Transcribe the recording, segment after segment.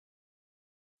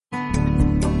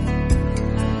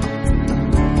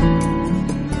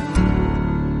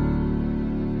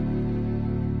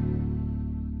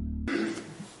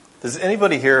Does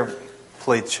anybody here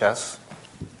play chess?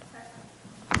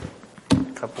 A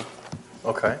couple?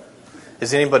 Okay.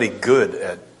 Is anybody good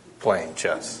at playing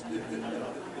chess?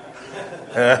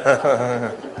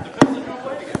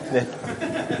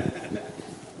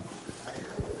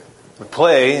 We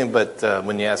play, but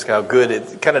when you ask how good,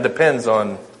 it kind of depends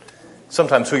on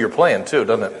sometimes who you're playing too,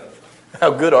 doesn't it? How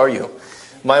good are you?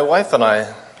 My wife and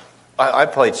I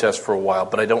played chess for a while,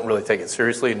 but I don't really take it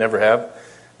seriously. Never have.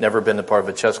 Never been a part of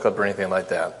a chess club or anything like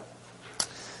that.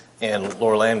 And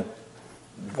Laura Ann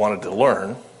wanted to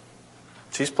learn.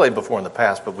 She's played before in the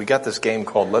past, but we got this game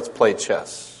called Let's Play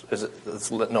Chess. Is it?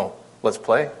 Let's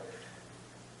Play?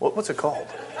 What's it called?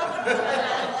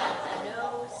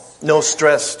 No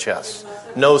stress chess.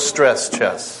 No stress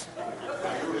chess.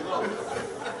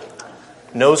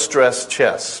 No stress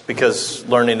chess, because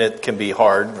learning it can be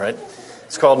hard, right?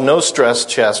 It's called no stress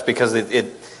chess because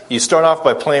you start off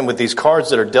by playing with these cards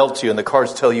that are dealt to you, and the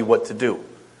cards tell you what to do.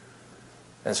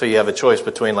 And so you have a choice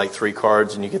between like 3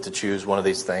 cards, and you get to choose one of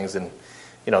these things. And,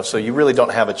 so you really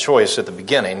don't have a choice at the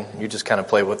beginning. You just kind of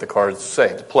play what the cards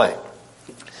say to play.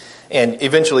 And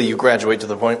eventually you graduate to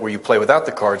the point where you play without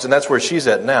the cards, and that's where she's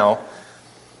at now.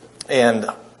 And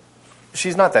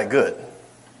she's not that good.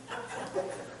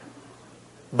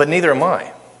 But neither am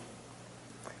I.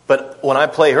 But when I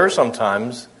play her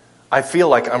sometimes, I feel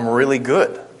like I'm really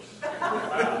good.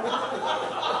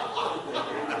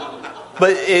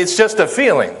 But it's just a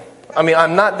feeling. I mean,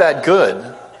 I'm not that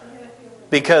good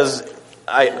because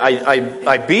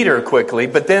I beat her quickly.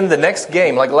 But then the next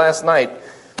game, like last night,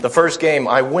 the first game,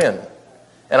 I win.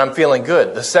 And I'm feeling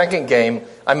good. The second game,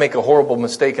 I make a horrible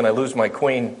mistake and I lose my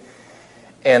queen.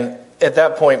 And at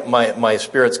that point, my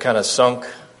spirits kind of sunk.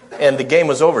 And the game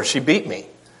was over. She beat me.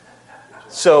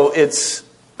 So it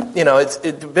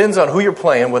depends on who you're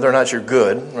playing, whether or not you're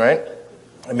good, right?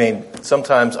 I mean,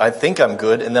 sometimes I think I'm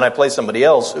good, and then I play somebody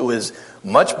else who is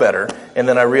much better, and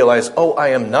then I realize, I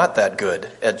am not that good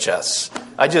at chess.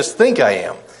 I just think I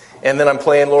am. And then I'm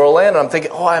playing Laura Ann, and I'm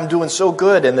thinking, I'm doing so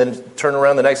good, and then turn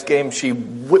around the next game, she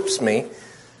whips me,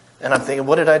 and I'm thinking,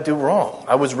 what did I do wrong?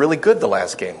 I was really good the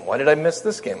last game. Why did I mess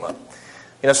this game up?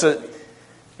 So,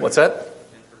 what's that?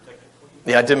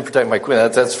 Yeah, I didn't protect my queen,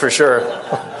 that's for sure.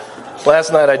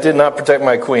 Last night I did not protect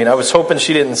my queen. I was hoping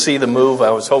she didn't see the move. I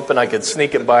was hoping I could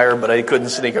sneak it by her, but I couldn't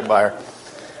sneak it by her.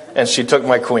 And she took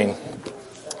my queen.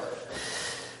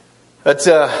 But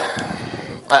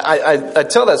I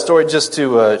tell that story just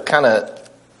to kind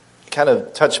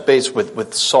of touch base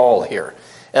with Saul here.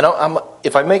 And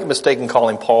if I make a mistake in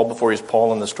calling Paul before he's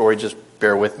Paul in the story, just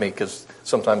bear with me, because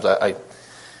sometimes I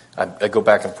go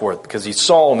back and forth, because he's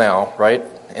Saul now, right?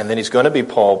 And then he's going to be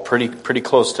Paul pretty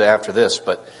close to after this.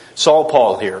 But Saul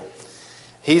Paul here,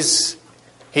 he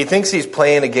thinks he's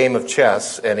playing a game of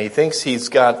chess, and he thinks he's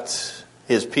got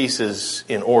his pieces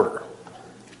in order,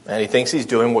 and he thinks he's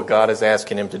doing what God is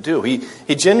asking him to do. He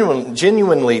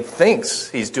genuinely thinks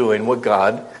he's doing what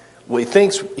God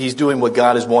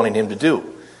is wanting him to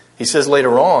do. He says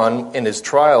later on in his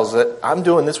trials that I was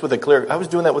doing that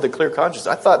with a clear conscience.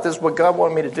 I thought this is what God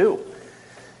wanted me to do.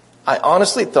 I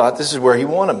honestly thought this is where he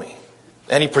wanted me.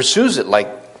 And he pursues it like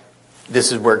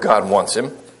this is where God wants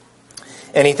him.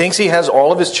 And he thinks he has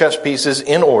all of his chess pieces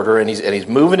in order, and he's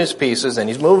moving his pieces, and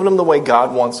he's moving them the way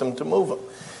God wants him to move them.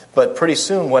 But pretty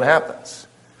soon what happens?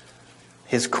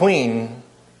 His queen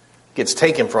gets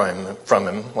taken from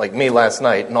him, like me last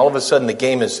night, and all of a sudden the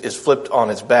game is flipped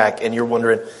on its back, and you're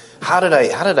wondering, how did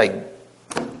I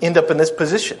end up in this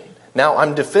position? Now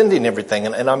I'm defending everything,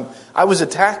 and I was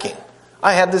attacking.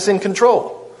 I had this in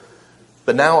control.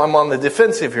 But now I'm on the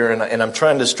defensive here, and I'm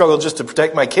trying to struggle just to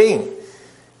protect my king.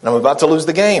 And I'm about to lose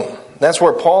the game. That's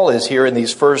where Paul is here in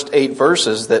these first 8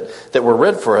 verses that were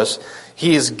read for us.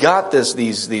 He's got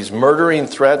these murdering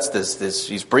threats,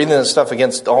 he's breathing this stuff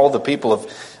against all the people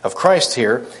of Christ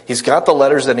here. He's got the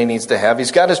letters that he needs to have.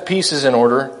 He's got his pieces in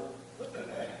order.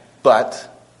 But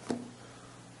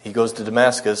he goes to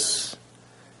Damascus,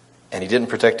 and he didn't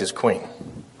protect his queen.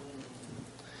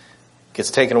 Gets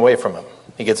taken away from him.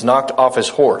 He gets knocked off his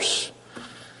horse.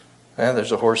 And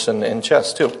there's a horse in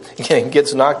chess too. He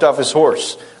gets knocked off his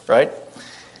horse, right?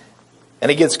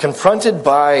 And he gets confronted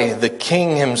by the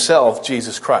king himself,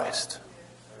 Jesus Christ.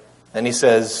 And he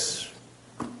says,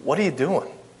 what are you doing?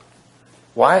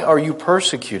 Why are you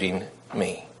persecuting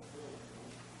me?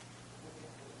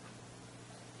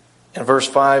 In verse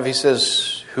 5, he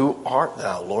says, who art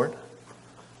thou, Lord?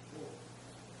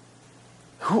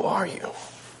 Who are you?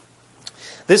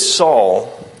 This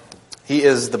Saul, he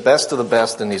is the best of the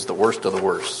best, and he's the worst of the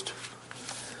worst.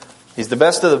 He's the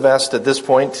best of the best at this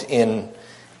point in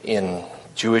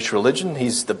Jewish religion.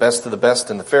 He's the best of the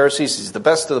best in the Pharisees. He's the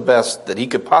best of the best that he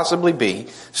could possibly be.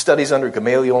 Studies under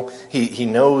Gamaliel. He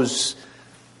knows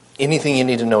anything you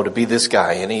need to know to be this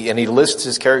guy. And he lists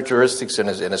his characteristics and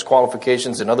his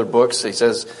qualifications in other books. He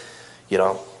says,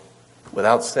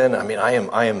 without sin,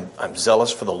 I'm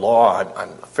zealous for the law. I'm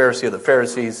a Pharisee of the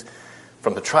Pharisees,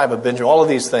 from the tribe of Benjamin. All of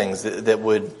these things that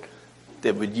would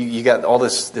you got all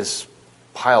this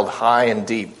piled high and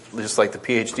deep, just like the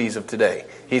PhDs of today.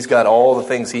 He's got all the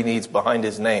things he needs behind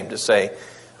his name to say,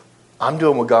 I'm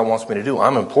doing what God wants me to do.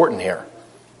 I'm important here.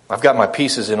 I've got my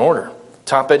pieces in order.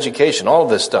 Top education, all of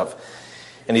this stuff.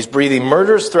 And he's breathing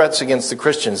murderous threats against the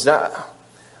Christians. Now, I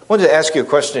wanted to ask you a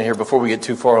question here before we get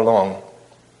too far along.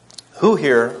 Who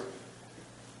here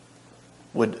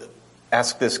would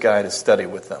ask this guy to study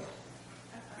with them?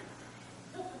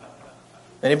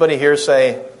 Anybody here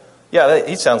say, yeah,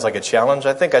 he sounds like a challenge.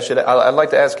 I'd like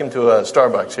to ask him to a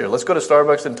Starbucks here. Let's go to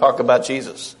Starbucks and talk about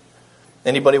Jesus.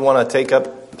 Anybody want to take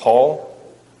up Paul?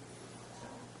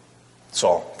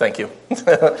 Saul, thank you.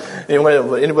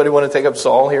 Anybody want to take up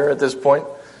Saul here at this point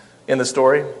in the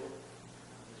story?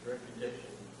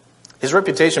 His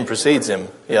reputation precedes him,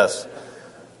 yes.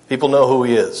 People know who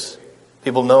he is.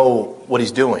 People know what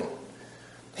he's doing.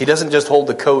 He doesn't just hold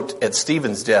the coat at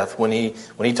Stephen's death. When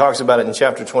he talks about it in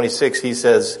chapter 26, he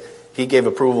says he gave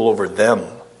approval over them.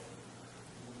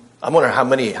 I wonder how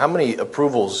many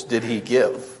approvals did he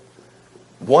give?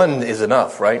 One is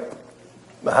enough, right?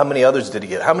 But how many others did he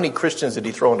give? How many Christians did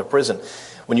he throw into prison?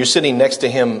 When you're sitting next to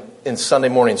him in Sunday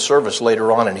morning service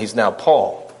later on, and he's now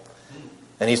Paul,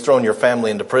 and he's thrown your family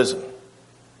into prison,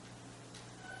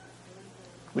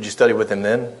 would you study with him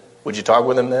then? Would you talk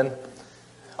with him then?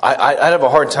 I'd have a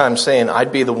hard time saying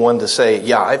I'd be the one to say,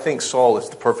 yeah, I think Saul is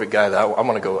the perfect guy that I'm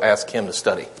going to go ask him to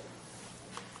study.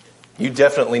 You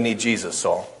definitely need Jesus,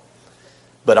 Saul.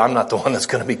 But I'm not the one that's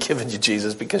going to be giving you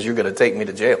Jesus, because you're going to take me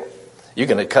to jail. You're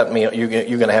going to cut me. You're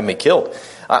going to have me killed.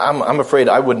 I'm afraid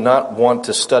I would not want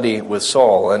to study with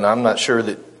Saul, and I'm not sure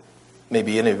that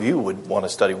maybe any of you would want to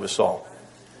study with Saul.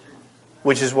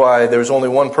 Which is why there's only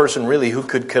one person really who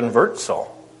could convert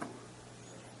Saul.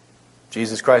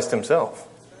 Jesus Christ himself.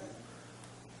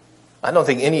 I don't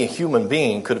think any human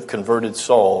being could have converted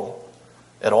Saul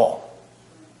at all.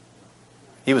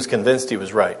 He was convinced he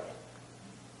was right.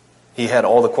 He had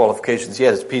all the qualifications. He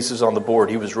had his pieces on the board.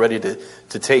 He was ready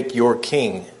to take your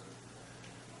king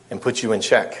and put you in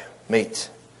check, mate.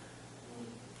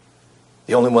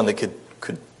 The only one that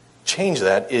could change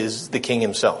that is the king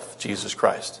himself, Jesus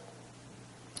Christ.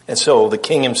 And so the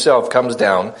king himself comes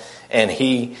down and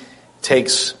he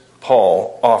takes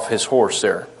Paul off his horse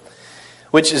there.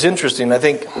 Which is interesting. I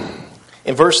think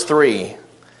in verse 3,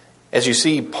 as you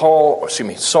see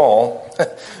Saul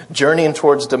journeying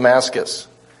towards Damascus,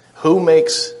 who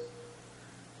makes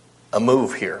a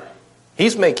move here?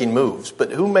 He's making moves,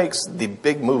 but who makes the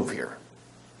big move here?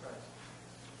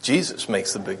 Jesus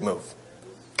makes the big move.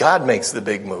 God makes the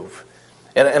big move.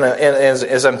 And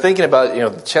as I'm thinking about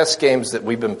the chess games that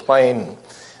we've been playing,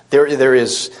 there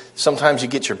is sometimes you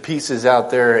get your pieces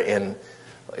out there, and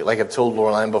like I've told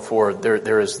Laureline before,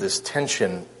 there is this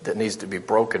tension that needs to be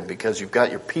broken, because you've got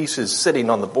your pieces sitting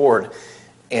on the board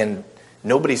and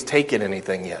nobody's taken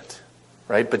anything yet,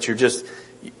 right? But you're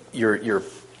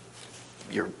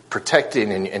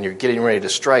protecting and you're getting ready to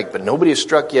strike, but nobody has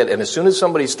struck yet. And as soon as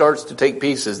somebody starts to take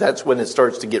pieces, that's when it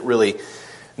starts to get really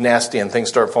nasty and things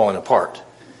start falling apart.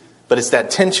 But it's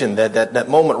that tension, that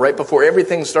moment right before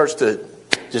everything starts to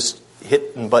just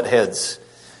hit and butt heads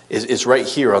is right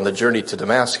here on the journey to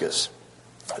Damascus.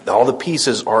 All the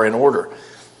pieces are in order.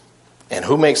 And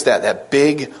who makes that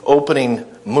big opening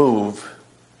move?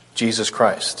 Jesus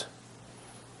Christ.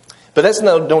 But that's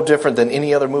no different than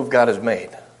any other move God has made.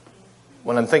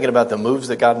 When I'm thinking about the moves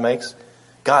that God makes,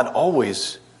 God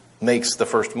always makes the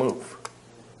first move.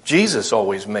 Jesus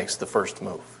always makes the first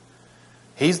move.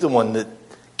 He's the one that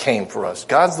came for us.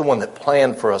 God's the one that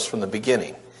planned for us from the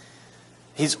beginning.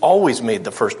 He's always made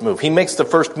the first move. He makes the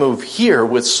first move here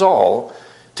with Saul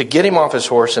to get him off his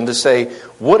horse and to say,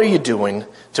 what are you doing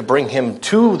to bring him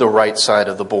to the right side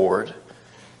of the board?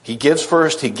 He gives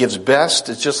first, he gives best.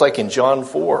 It's just like in John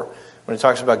 4 when he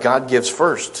talks about God gives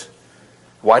first.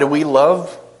 Why do we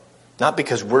love? Not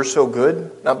because we're so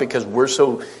good, not because we're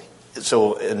so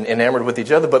enamored with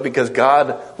each other, but because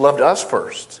God loved us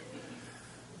first.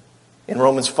 In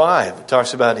Romans 5, it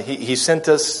talks about he sent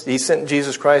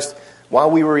Jesus Christ while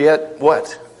we were yet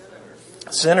what?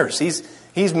 Sinners.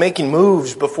 He's making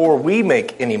moves before we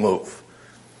make any move.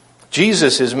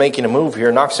 Jesus is making a move here,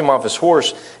 knocks him off his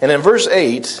horse. And in verse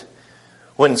 8,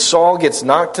 when Saul gets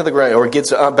knocked to the ground, or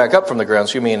gets back up from the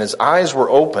ground, and his eyes were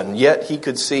open, yet he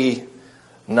could see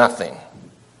nothing.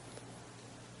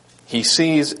 He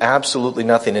sees absolutely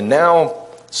nothing. And now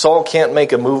Saul can't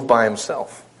make a move by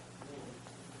himself.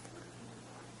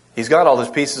 He's got all his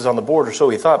pieces on the board, or so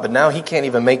he thought, but now he can't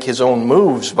even make his own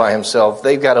moves by himself.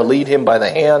 They've got to lead him by the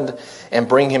hand and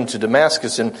bring him to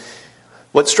Damascus. And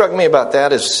what struck me about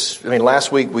that is,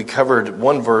 last week we covered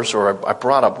one verse, or I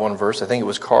brought up one verse. I think it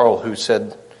was Carl who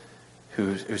said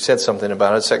something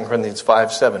about it, 2 Corinthians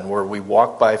 5:7, where we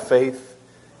walk by faith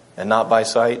and not by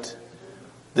sight.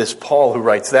 This Paul who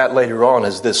writes that later on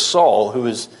is this Saul who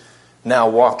is now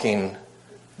walking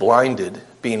blinded,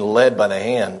 being led by the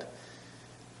hand.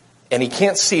 And he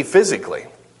can't see physically.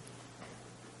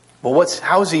 But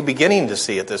how is he beginning to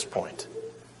see at this point?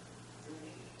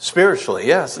 Spiritually,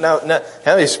 yes. Now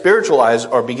his spiritual eyes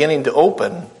are beginning to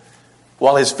open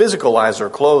while his physical eyes are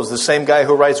closed. The same guy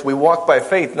who writes, we walk by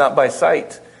faith, not by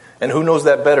sight. And who knows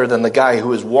that better than the guy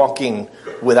who is walking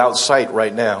without sight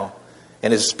right now?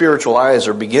 And his spiritual eyes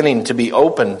are beginning to be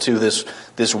open to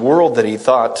this world that he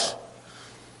thought,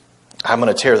 I'm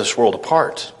going to tear this world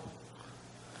apart.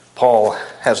 Paul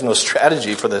has no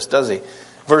strategy for this, does he?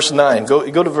 Verse 9.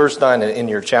 Go to verse 9 in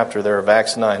your chapter there of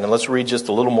Acts 9, and let's read just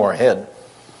a little more ahead.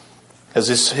 Because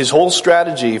his whole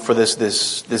strategy for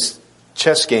this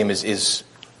chess game is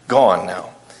gone now.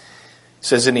 He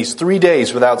says, and he's 3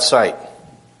 days without sight,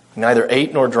 neither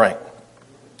ate nor drank.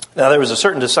 Now there was a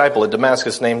certain disciple at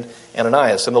Damascus named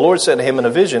Ananias, and the Lord said to him in a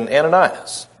vision,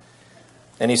 Ananias.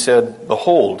 And he said,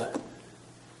 behold,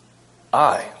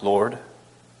 I, Lord.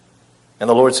 And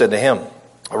the Lord said to him,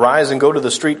 arise and go to the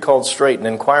street called Straight, and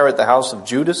inquire at the house of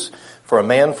Judas for a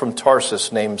man from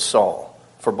Tarsus named Saul.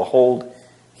 For behold,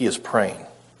 he is praying.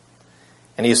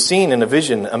 And he has seen in a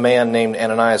vision a man named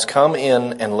Ananias come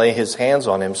in and lay his hands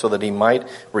on him so that he might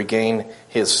regain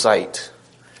his sight.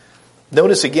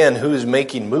 Notice again who's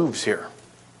making moves here.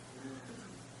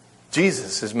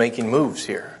 Jesus is making moves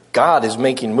here. God is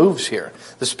making moves here.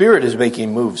 The Spirit is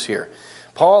making moves here.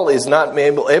 Paul is not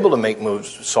able to make moves.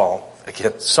 Saul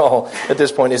at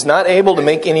this point is not able to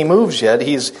make any moves yet.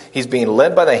 He's being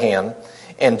led by the hand.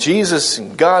 And Jesus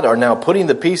and God are now putting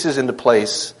the pieces into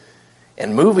place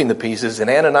and moving the pieces. And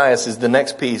Ananias is the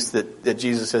next piece that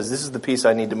Jesus says, this is the piece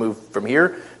I need to move from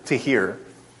here to here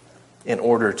in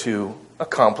order to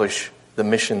accomplish the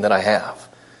mission that I have.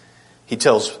 He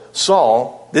tells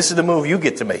Saul, this is the move you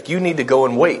get to make. You need to go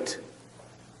and wait.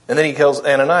 And then he tells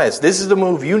Ananias, this is the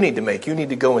move you need to make. You need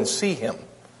to go and see him.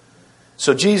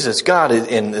 So Jesus, God,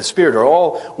 and the Spirit are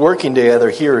all working together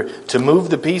here to move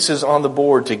the pieces on the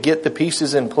board, to get the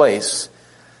pieces in place.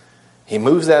 He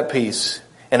moves that piece.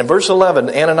 And in verse 11,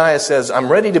 Ananias says,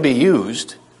 I'm ready to be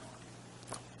used.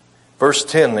 Verse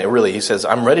 10, really, he says,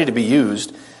 I'm ready to be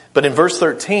used. But in verse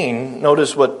 13,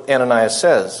 notice what Ananias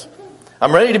says.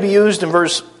 I'm ready to be used in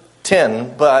verse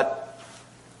 10, but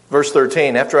verse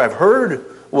 13, after I've heard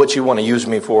what you want to use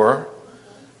me for,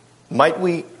 might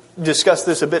we discuss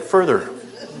this a bit further?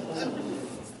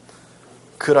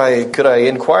 Could I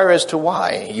inquire as to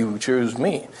why you choose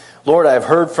me? Lord, I have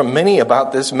heard from many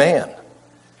about this man,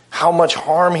 how much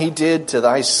harm he did to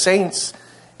thy saints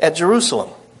at Jerusalem.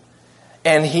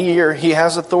 And here he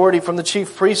has authority from the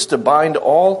chief priest to bind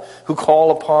all who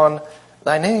call upon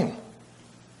thy name.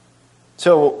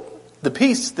 So the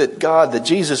piece that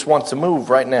Jesus wants to move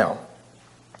right now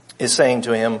is saying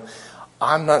to him,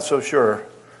 I'm not so sure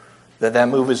that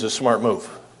move is a smart move.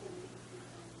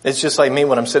 It's just like me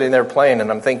when I'm sitting there playing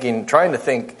and I'm trying to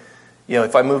think,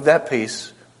 if I move that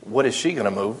piece, what is she going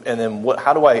to move? And then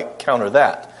how do I counter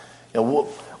that?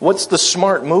 What's the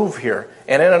smart move here?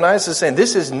 And Ananias is saying,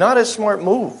 this is not a smart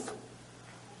move.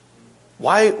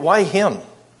 Why him?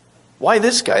 Why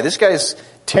this guy? This guy's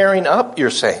tearing up your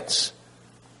saints.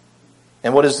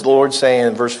 And what does the Lord say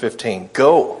in verse 15?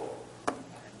 Go,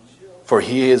 for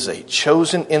he is a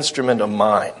chosen instrument of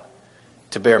mine,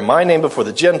 to bear my name before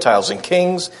the Gentiles and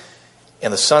kings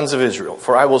and the sons of Israel.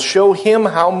 For I will show him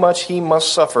how much he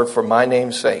must suffer for my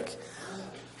name's sake.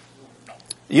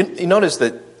 You notice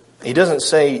that he doesn't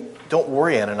say, don't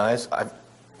worry, Ananias,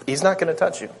 he's not going to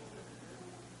touch you.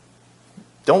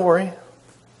 Don't worry.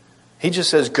 He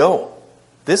just says, go.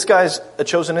 This guy's a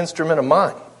chosen instrument of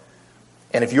mine.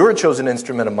 And if you're a chosen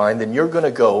instrument of mine, then you're going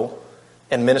to go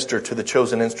and minister to the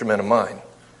chosen instrument of mine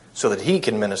so that he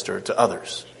can minister to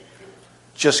others.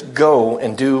 Just go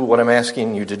and do what I'm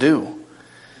asking you to do.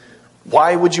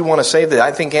 Why would you want to save that?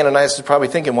 I think Ananias is probably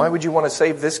thinking, why would you want to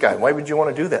save this guy? Why would you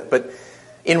want to do that? But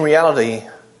in reality,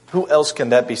 who else can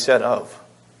that be said of?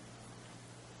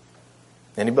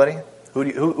 Anybody?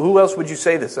 Who else would you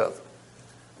say this of?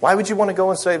 Why would you want to go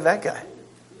and save that guy?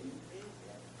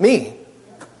 Me.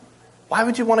 Why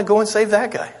would you want to go and save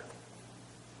that guy?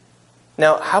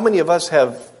 Now, how many of us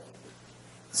have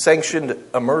sanctioned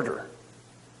a murder?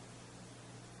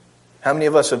 How many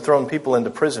of us have thrown people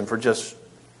into prison for just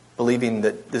believing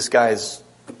that this guy's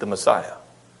the Messiah?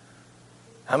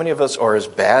 How many of us are as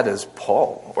bad as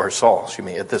Paul, or Saul,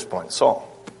 at this point,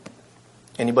 Saul?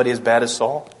 Anybody as bad as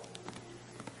Saul?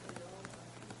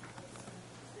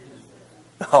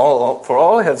 For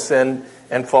all have sinned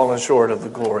and fallen short of the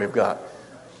glory of God.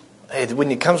 Hey,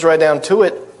 when it comes right down to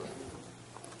it,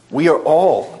 we are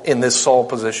all in this Saul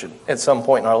position at some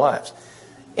point in our lives.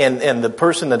 And the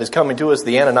person that is coming to us,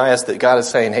 the Ananias that God is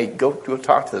saying, hey, go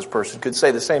talk to this person, could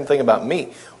say the same thing about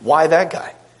me. Why that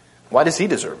guy? Why does he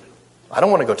deserve it? I don't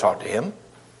want to go talk to him.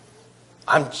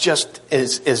 I'm just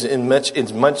as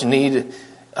much need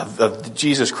of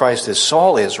Jesus Christ as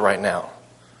Saul is right now.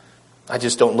 I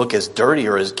just don't look as dirty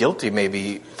or as guilty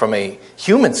maybe from a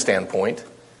human standpoint.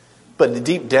 But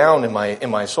deep down in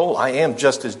my soul, I am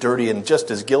just as dirty and just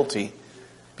as guilty,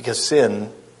 because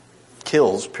sin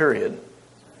kills, period.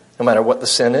 No matter what the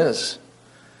sin is.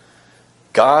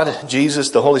 God, Jesus,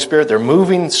 the Holy Spirit, they're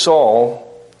moving Saul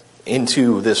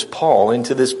into this Paul,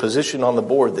 into this position on the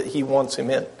board that he wants him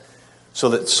in, so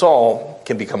that Saul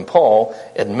can become Paul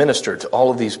and minister to all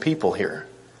of these people here.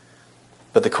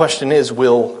 But the question is,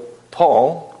 will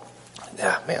Saul,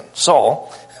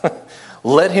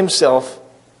 let himself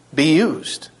be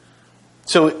used?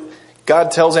 So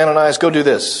God tells Ananias, go do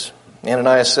this.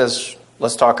 Ananias says,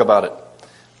 let's talk about it.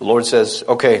 The Lord says,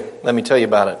 okay, let me tell you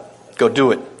about it. Go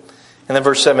do it. And then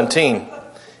verse 17,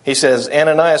 he says,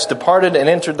 Ananias departed and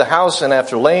entered the house, and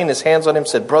after laying his hands on him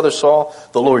said, Brother Saul,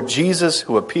 the Lord Jesus,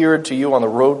 who appeared to you on the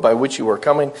road by which you are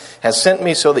coming, has sent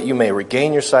me so that you may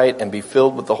regain your sight and be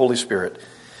filled with the Holy Spirit.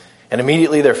 And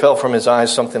immediately there fell from his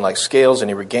eyes something like scales, and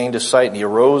he regained his sight, and he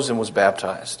arose and was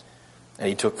baptized. And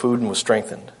he took food and was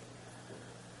strengthened.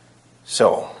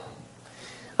 So,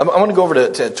 I want to go over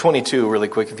to 22 really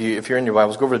quick. If you're in your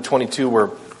Bibles, go over to 22 where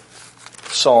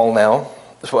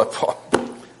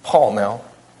Paul now.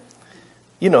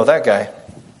 You know that guy.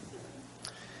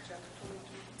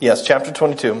 Yes, chapter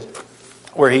 22,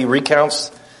 where he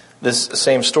recounts this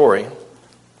same story.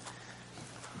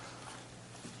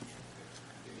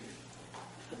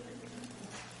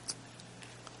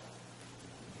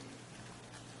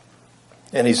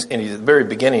 And he's at the very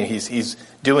beginning, he's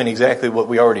doing exactly what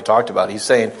we already talked about. He's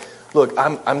saying, look,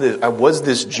 I was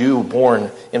this Jew born,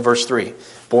 in verse 3,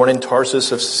 born in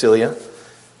Tarsus of Cilicia,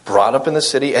 brought up in the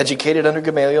city, educated under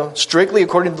Gamaliel, strictly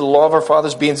according to the law of our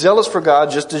fathers, being zealous for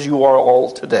God, just as you are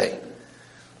all today.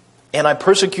 And I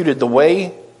persecuted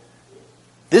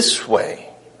this way,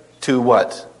 to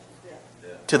what?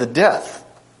 To the death.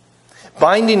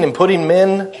 Binding and putting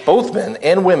both men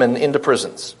and women, into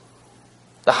prisons.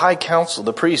 The high council,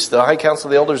 the priests, the high council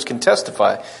of the elders can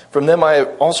testify. From them I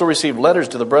also received letters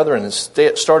to the brethren and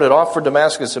started off for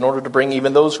Damascus in order to bring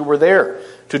even those who were there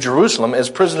to Jerusalem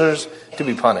as prisoners to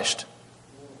be punished.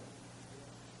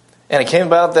 And it came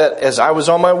about that as I was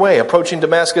on my way, approaching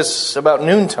Damascus about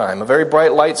noontime, a very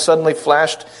bright light suddenly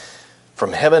flashed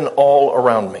from heaven all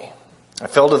around me. I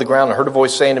fell to the ground and heard a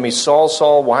voice saying to me, Saul,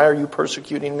 Saul, why are you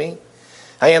persecuting me?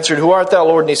 I answered, Who art thou,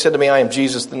 Lord? And he said to me, I am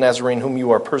Jesus the Nazarene, whom you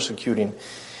are persecuting.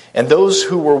 And those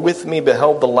who were with me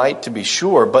beheld the light, to be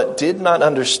sure, but did not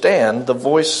understand the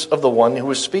voice of the one who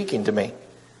was speaking to me.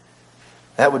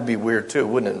 That would be weird too,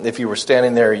 wouldn't it? If you were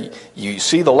standing there, you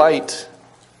see the light,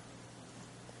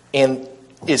 and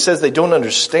it says they don't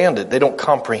understand it. They don't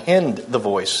comprehend the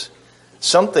voice.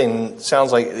 Something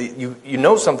sounds like, you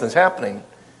know something's happening,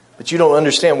 but you don't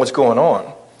understand what's going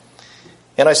on.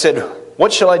 And I said,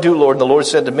 What shall I do, Lord? And the Lord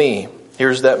said to me,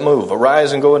 here's that move.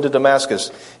 Arise and go into Damascus,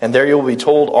 and there you will be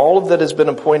told all of that has been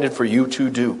appointed for you to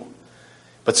do.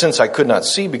 But since I could not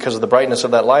see because of the brightness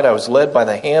of that light, I was led by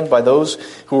the hand by those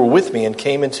who were with me and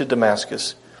came into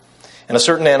Damascus. And a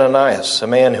certain Ananias, a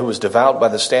man who was devout by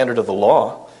the standard of the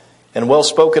law, and well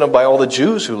spoken of by all the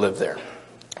Jews who lived there,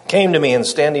 came to me and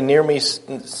standing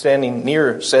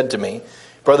near said to me,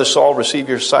 Brother Saul, receive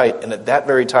your sight. And at that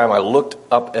very time I looked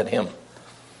up at him.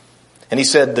 And he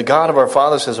said, The God of our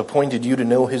fathers has appointed you to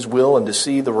know his will and to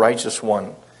see the righteous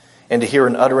one, and to hear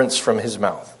an utterance from his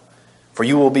mouth. For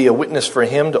you will be a witness for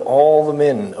him to all the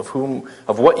men of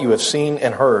what you have seen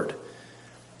and heard.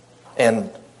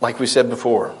 And like we said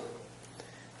before,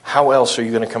 how else are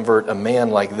you going to convert a man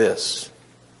like this?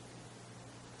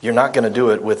 You're not going to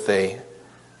do it with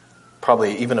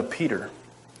probably even a Peter.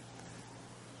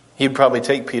 He'd probably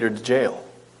take Peter to jail.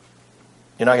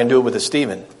 You're not going to do it with a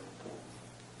Stephen.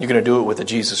 You're going to do it with a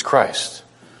Jesus Christ.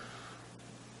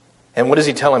 And what does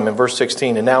he tell him in verse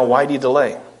 16? And now why do you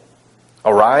delay?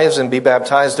 Arise and be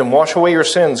baptized and wash away your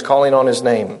sins, calling on his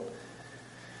name.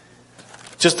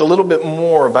 just a little bit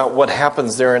more about what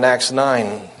happens there in Acts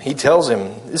 9. He tells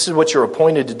him, this is what you're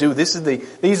appointed to do. These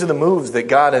are the moves that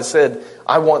God has said,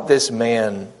 I want this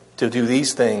man to do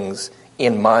these things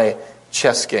in my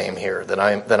chess game here that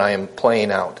I am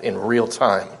playing out in real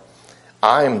time.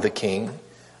 I'm the king.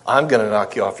 I'm going to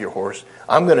knock you off your horse.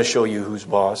 I'm going to show you who's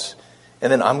boss.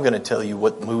 And then I'm going to tell you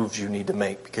what moves you need to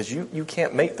make, because you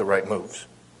can't make the right moves.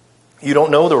 You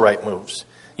don't know the right moves.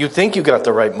 You think you got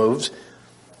the right moves,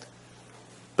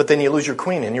 but then you lose your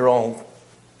queen and you're all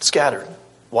scattered.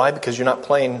 Why? Because you're not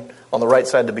playing on the right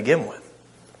side to begin with.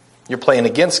 You're playing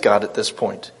against God at this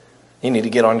point. You need to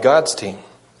get on God's team.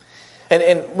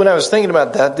 And when I was thinking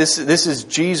about that, this is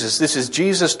Jesus. This is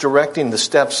Jesus directing the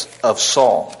steps of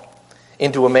Saul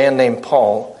into a man named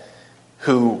Paul,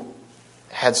 who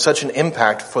had such an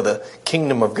impact for the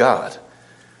kingdom of God.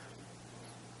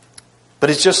 But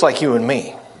it's just like you and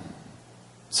me.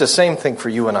 It's the same thing for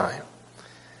you and I.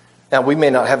 Now, we may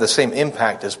not have the same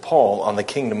impact as Paul on the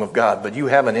kingdom of God, but you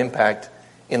have an impact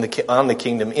in the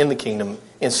kingdom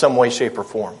in some way, shape, or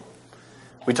form.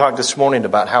 We talked this morning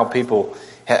about how people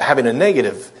having a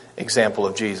negative example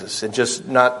of Jesus and just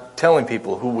not telling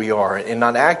people who we are and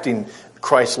not acting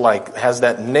Christ-like has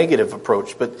that negative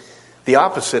approach, but the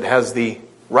opposite has the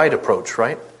right approach,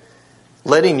 right?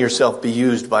 Letting yourself be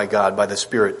used by God, by the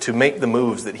Spirit, to make the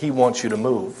moves that He wants you to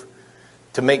move,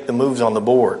 to make the moves on the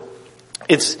board.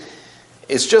 It's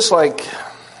just like,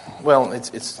 well,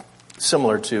 it's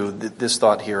similar to this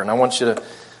thought here, and I want you to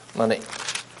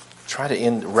try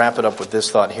to wrap it up with this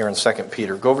thought here in 2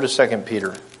 Peter. Go over to 2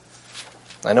 Peter.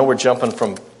 I know we're jumping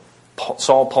from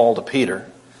Saul, Paul to Peter,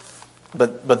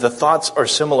 but the thoughts are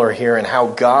similar here in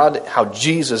how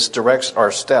Jesus directs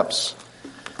our steps.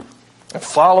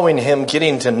 Following Him,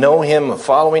 getting to know Him,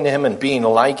 following Him and being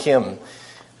like Him,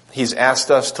 He's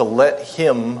asked us to let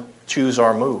Him choose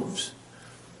our moves.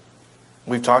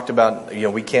 We've talked about,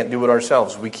 we can't do it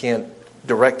ourselves. We can't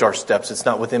direct our steps. It's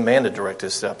not within man to direct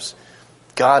his steps.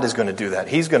 God is going to do that.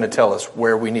 He's going to tell us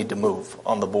where we need to move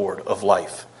on the board of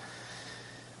life.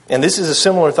 And this is a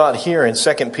similar thought here in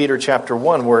 2 Peter chapter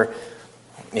 1, where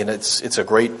it's a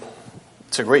great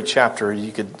chapter.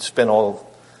 You could spend a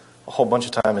whole bunch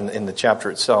of time in the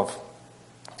chapter itself.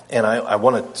 And I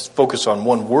want to focus on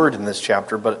one word in this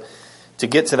chapter, but to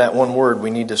get to that one word,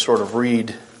 we need to sort of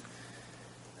read.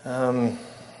 I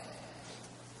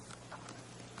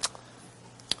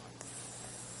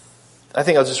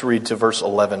think I'll just read to verse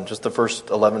 11, just the first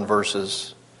 11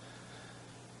 verses.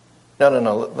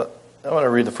 No. I want to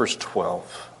read the first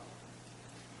 12.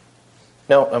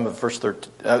 No, I'm at verse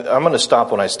 13. I'm going to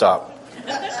stop when I stop.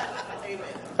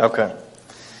 Okay.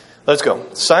 Let's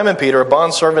go. Simon Peter, a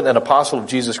bondservant and apostle of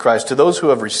Jesus Christ, to those who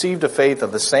have received a faith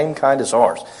of the same kind as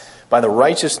ours, by the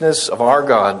righteousness of our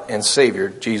God and Savior,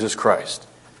 Jesus Christ.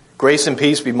 Grace and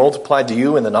peace be multiplied to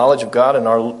you in the knowledge of God and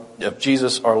of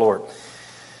Jesus our Lord.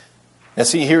 Now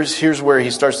see, here's where he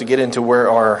starts to get into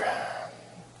where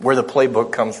the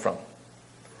playbook comes from.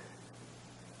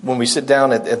 When we sit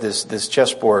down at this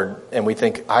chessboard and we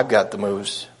think, I've got the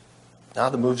moves. Now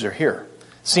the moves are here.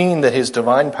 Seeing that His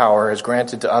divine power has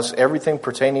granted to us everything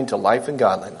pertaining to life and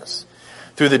godliness,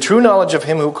 through the true knowledge of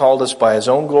Him who called us by His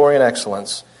own glory and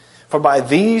excellence. For by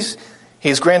these He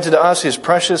has granted to us His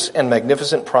precious and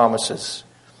magnificent promises,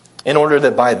 in order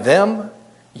that by them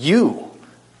you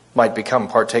might become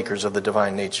partakers of the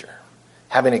divine nature,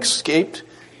 having escaped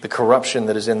the corruption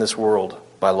that is in this world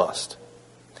by lust.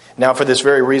 Now for this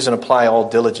very reason apply all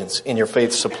diligence. In your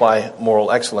faith supply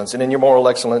moral excellence, and in your moral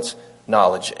excellence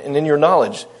knowledge, and in your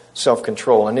knowledge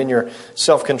self-control, and in your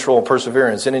self-control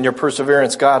perseverance, and in your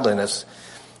perseverance godliness,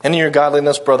 and in your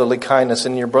godliness brotherly kindness,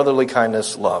 and in your brotherly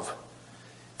kindness love.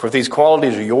 For if these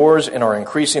qualities are yours and are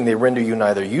increasing, they render you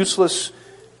neither useless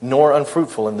nor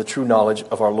unfruitful in the true knowledge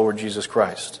of our Lord Jesus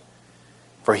Christ.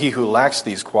 For he who lacks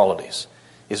these qualities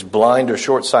is blind or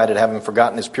short-sighted, having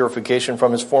forgotten his purification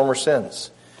from his former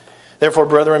sins. Therefore,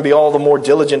 brethren, be all the more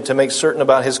diligent to make certain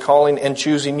about His calling and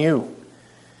choosing you.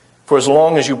 For as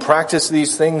long as you practice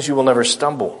these things, you will never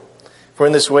stumble. For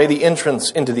in this way, the entrance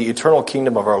into the eternal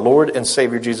kingdom of our Lord and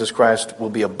Savior Jesus Christ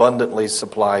will be abundantly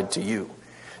supplied to you.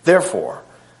 Therefore,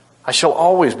 I shall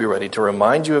always be ready to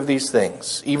remind you of these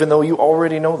things, even though you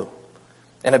already know them,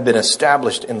 and have been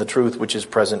established in the truth which is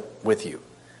present with you.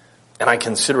 And I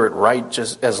consider it right,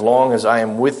 just as long as I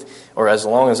am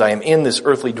in this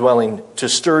earthly dwelling, to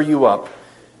stir you up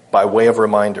by way of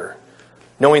reminder,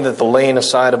 knowing that the laying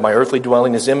aside of my earthly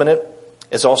dwelling is imminent,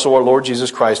 as also our Lord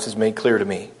Jesus Christ has made clear to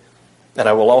me. And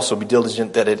I will also be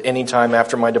diligent that at any time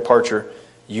after my departure,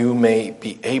 you may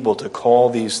be able to call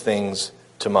these things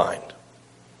to mind.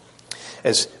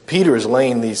 as Peter is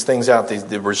laying these things out,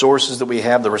 the resources that we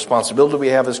have, the responsibility we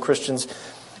have as Christians,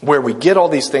 where we get all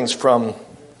these things from.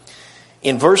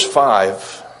 In verse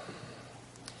 5,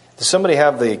 does somebody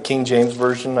have the King James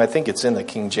Version? I think it's in the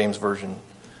King James Version.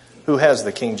 Who has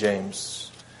the King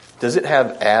James? Does it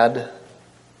have add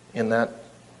in that?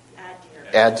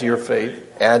 Add to your faith.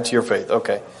 Add to your faith.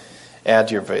 Okay. Add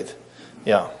to your faith.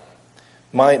 Yeah.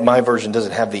 My version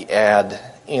doesn't have the add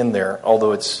in there,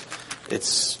 although it's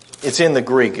in the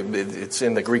Greek. It's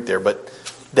in the Greek there, but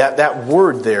that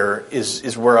word there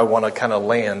is where I want to kind of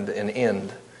land and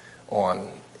end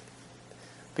on,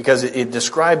 because it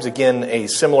describes again a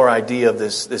similar idea of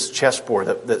this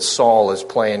chessboard that Saul is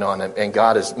playing on, and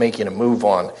God is making a move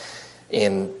on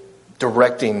in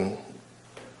directing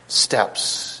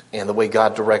steps and the way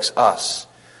God directs us.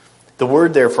 The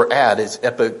word there for add is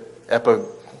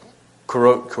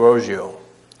epikorogio.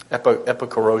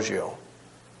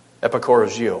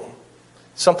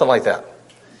 Something like that.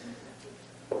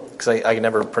 Because I can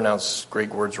never pronounce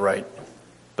Greek words right.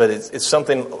 But it's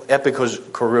something,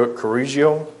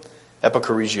 epikorigio.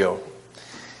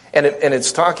 And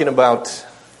it's talking about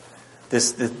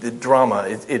the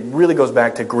drama. It really goes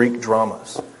back to Greek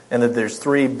dramas. And that there's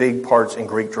three big parts in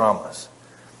Greek dramas.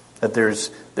 That there's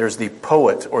the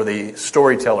poet or the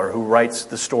storyteller who writes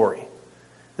the story.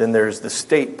 Then there's the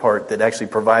state part that actually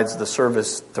provides the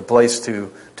service, the place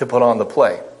to put on the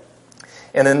play.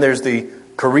 And then there's the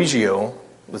corrigio,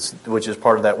 which is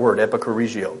part of that word,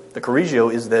 epicorrigio. The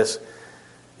corrigio is this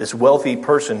wealthy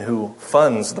person who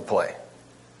funds the play.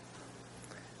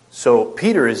 So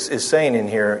Peter is saying in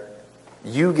here,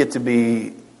 you get to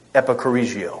be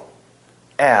epicorrigio.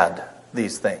 Add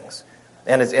these things.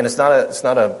 And it's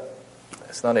not a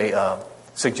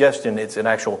suggestion, it's an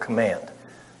actual command.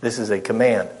 This is a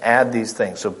command. Add these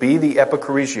things. So be the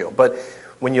epicorrigio. But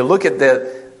when you look at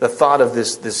the thought of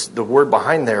the word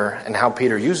behind there and how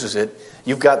Peter uses it,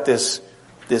 you've got this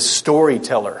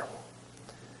storyteller.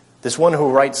 This one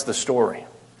who writes the story.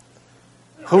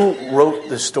 Who wrote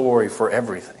the story for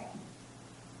everything?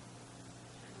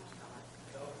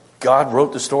 God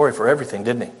wrote the story for everything,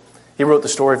 didn't he? He wrote the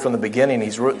story from the beginning.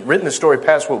 He's written the story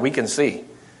past what we can see.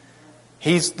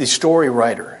 He's the story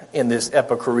writer in this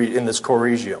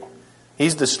corrigio.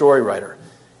 He's the story writer.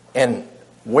 And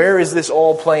where is this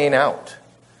all playing out?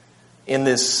 In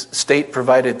this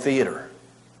state-provided theater.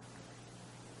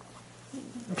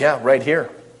 Yeah, right here.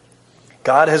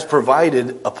 God has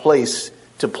provided a place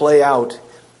to play out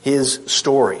His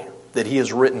story that He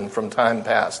has written from time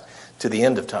past to the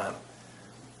end of time.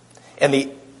 And the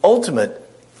ultimate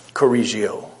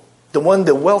corrigio, the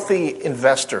wealthy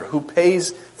investor who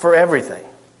pays for everything,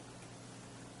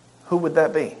 who would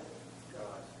that be?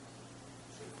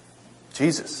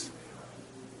 Jesus.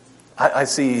 I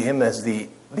see Him as the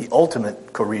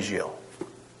ultimate corrigio.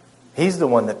 He's the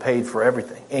one that paid for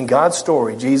everything. In God's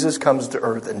story, Jesus comes to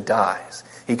earth and dies.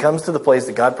 He comes to the place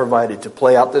that God provided to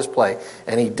play out this play,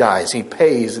 and He dies. He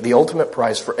pays the ultimate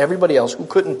price for everybody else who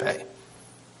couldn't pay.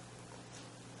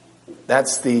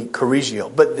 That's the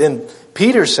corrigio. But then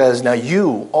Peter says, now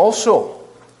you also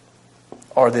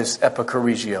are this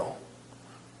epicorrigio.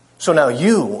 So now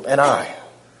you and I,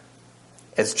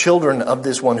 as children of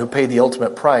this one who paid the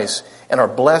ultimate price and are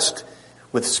blessed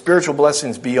with spiritual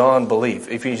blessings beyond belief,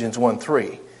 Ephesians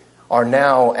 1:3, are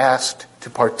now asked to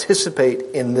participate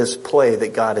in this play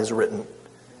that God has written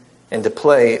and to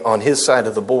play on His side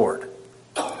of the board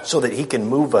so that He can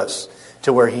move us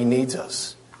to where He needs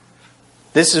us.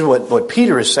 This is what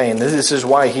Peter is saying. This is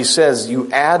why he says you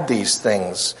add these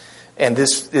things. And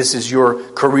this is your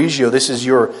corrigio. This is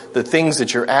the things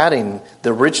that you're adding,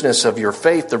 the richness of your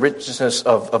faith, the richness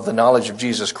of the knowledge of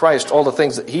Jesus Christ, all the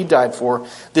things that He died for.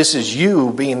 This is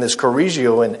you being this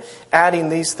corrigio and adding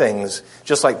these things.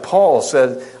 Just like Paul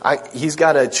said, he's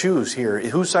got to choose here.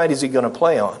 Whose side is he going to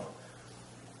play on?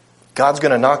 God's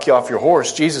going to knock you off your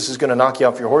horse. Jesus is going to knock you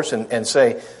off your horse and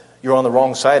say, you're on the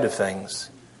wrong side of things.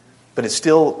 But it's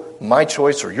still my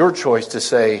choice or your choice to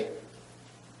say,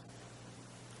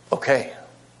 okay,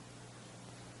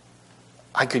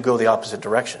 I could go the opposite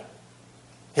direction.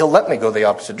 He'll let me go the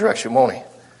opposite direction, won't He?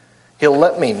 He'll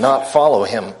let me not follow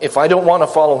Him. If I don't want to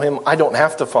follow Him, I don't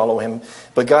have to follow Him.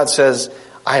 But God says,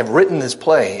 I have written this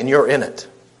play and you're in it.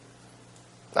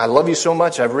 I love you so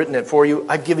much, I've written it for you.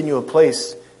 I've given you a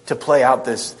place to play out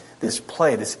this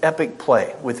play, this epic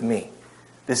play with me.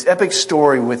 This epic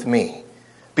story with me.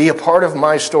 Be a part of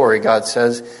my story, God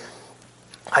says.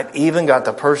 I've even got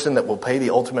the person that will pay the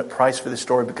ultimate price for the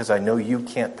story because I know you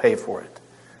can't pay for it.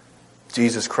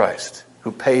 Jesus Christ,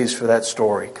 who pays for that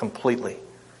story completely.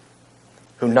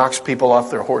 Who knocks people off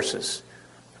their horses.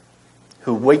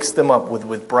 who wakes them up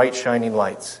with bright shining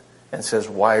lights and says,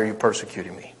 why are you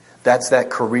persecuting me? That's that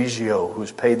Corregio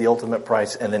who's paid the ultimate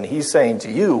price. And then he's saying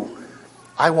to you,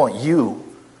 I want you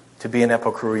to be an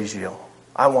Epicorregio.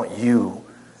 I want you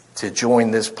to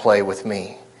join this play with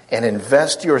me and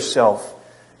invest yourself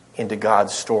into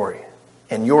God's story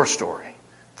and your story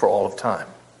for all of time.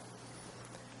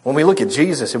 When we look at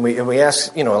Jesus and we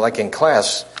ask, like in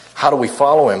class, how do we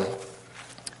follow him?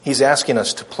 He's asking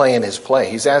us to play in his play.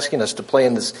 He's asking us to play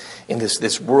in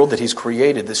this world that he's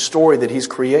created, this story that he's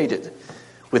created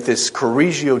with this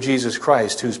Corregio Jesus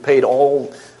Christ who's paid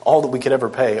all that we could ever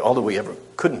pay, all that we ever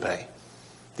couldn't pay,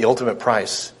 the ultimate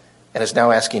price, and is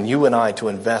now asking you and I to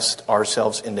invest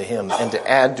ourselves into him and to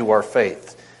add to our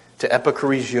faith, to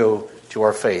Epicorregio to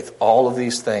our faith, all of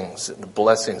these things, the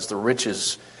blessings, the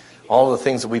riches, all of the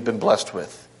things that we've been blessed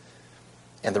with.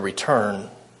 And the return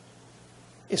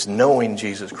is knowing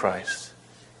Jesus Christ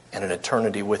and an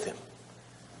eternity with him.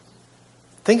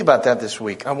 Think about that this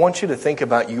week. I want you to think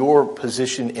about your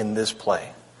position in this play.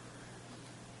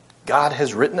 God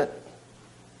has written it.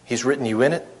 He's written you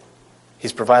in it.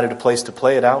 He's provided a place to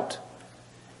play it out.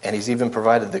 And he's even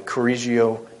provided the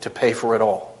Corregio to pay for it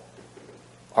all.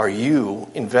 Are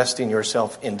you investing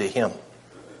yourself into him?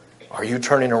 Are you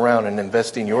turning around and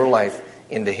investing your life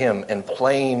into him and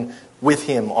playing with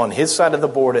him on his side of the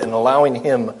board and allowing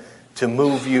him to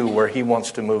move you where he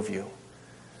wants to move you?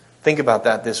 Think about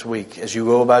that this week as you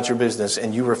go about your business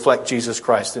and you reflect Jesus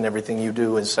Christ in everything you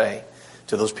do and say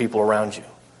to those people around you.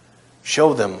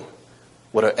 Show them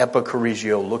what an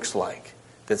Epicorregio looks like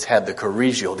that's had the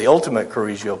Corregio, the ultimate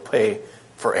Corregio, pay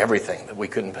for everything that we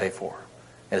couldn't pay for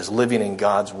and is living in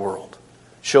God's world.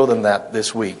 Show them that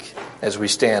this week as we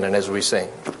stand and as we sing.